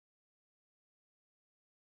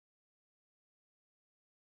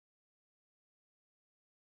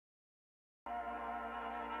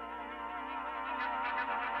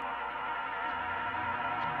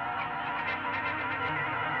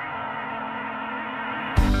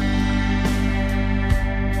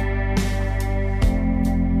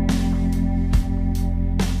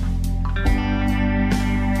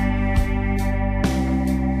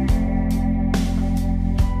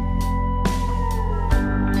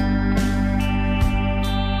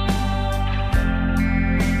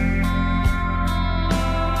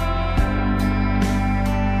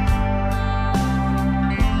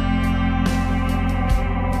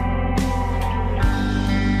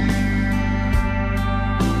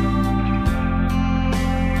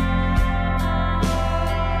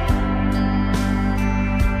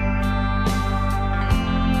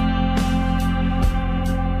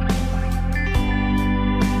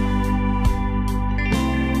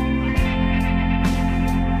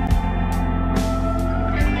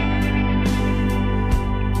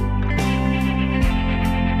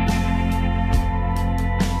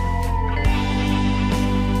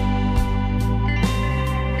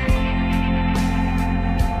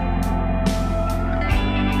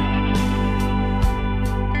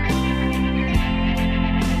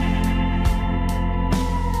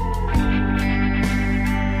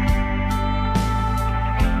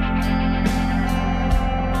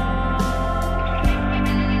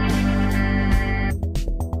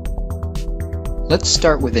Let's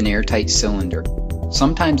start with an airtight cylinder.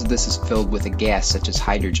 Sometimes this is filled with a gas such as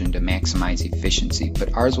hydrogen to maximize efficiency,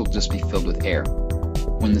 but ours will just be filled with air.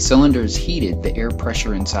 When the cylinder is heated, the air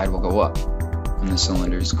pressure inside will go up. When the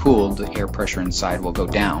cylinder is cooled, the air pressure inside will go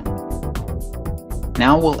down.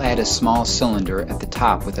 Now we'll add a small cylinder at the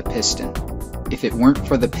top with a piston. If it weren't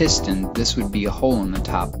for the piston, this would be a hole in the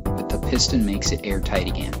top, but the piston makes it airtight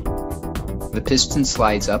again. The piston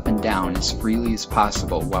slides up and down as freely as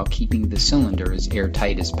possible while keeping the cylinder as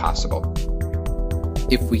airtight as possible.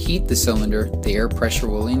 If we heat the cylinder, the air pressure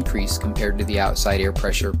will increase compared to the outside air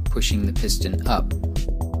pressure, pushing the piston up.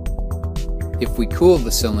 If we cool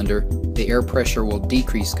the cylinder, the air pressure will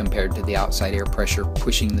decrease compared to the outside air pressure,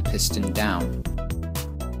 pushing the piston down.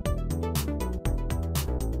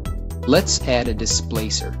 Let's add a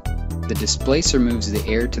displacer. The displacer moves the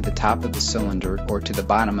air to the top of the cylinder or to the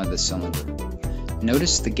bottom of the cylinder.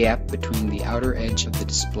 Notice the gap between the outer edge of the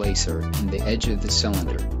displacer and the edge of the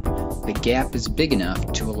cylinder. The gap is big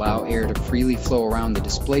enough to allow air to freely flow around the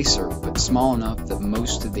displacer, but small enough that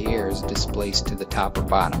most of the air is displaced to the top or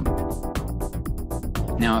bottom.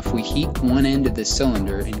 Now if we heat one end of the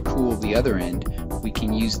cylinder and cool the other end, we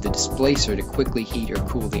can use the displacer to quickly heat or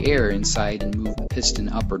cool the air inside and move the piston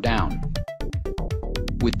up or down.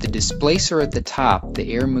 With the displacer at the top,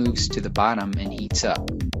 the air moves to the bottom and heats up.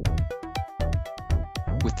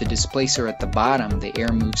 With the displacer at the bottom, the air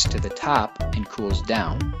moves to the top and cools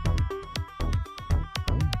down.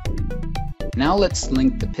 Now let's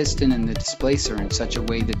link the piston and the displacer in such a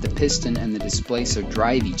way that the piston and the displacer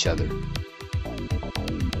drive each other.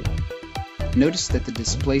 Notice that the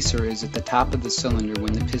displacer is at the top of the cylinder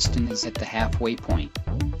when the piston is at the halfway point.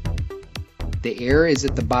 The air is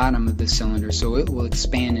at the bottom of the cylinder, so it will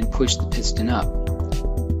expand and push the piston up.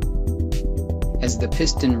 As the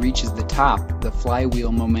piston reaches the top, the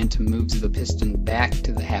flywheel momentum moves the piston back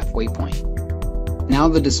to the halfway point. Now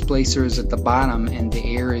the displacer is at the bottom and the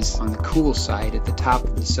air is on the cool side at the top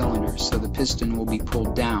of the cylinder, so the piston will be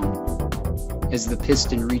pulled down. As the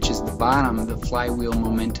piston reaches the bottom, the flywheel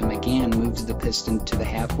momentum again moves the piston to the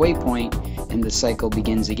halfway point and the cycle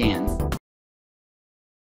begins again.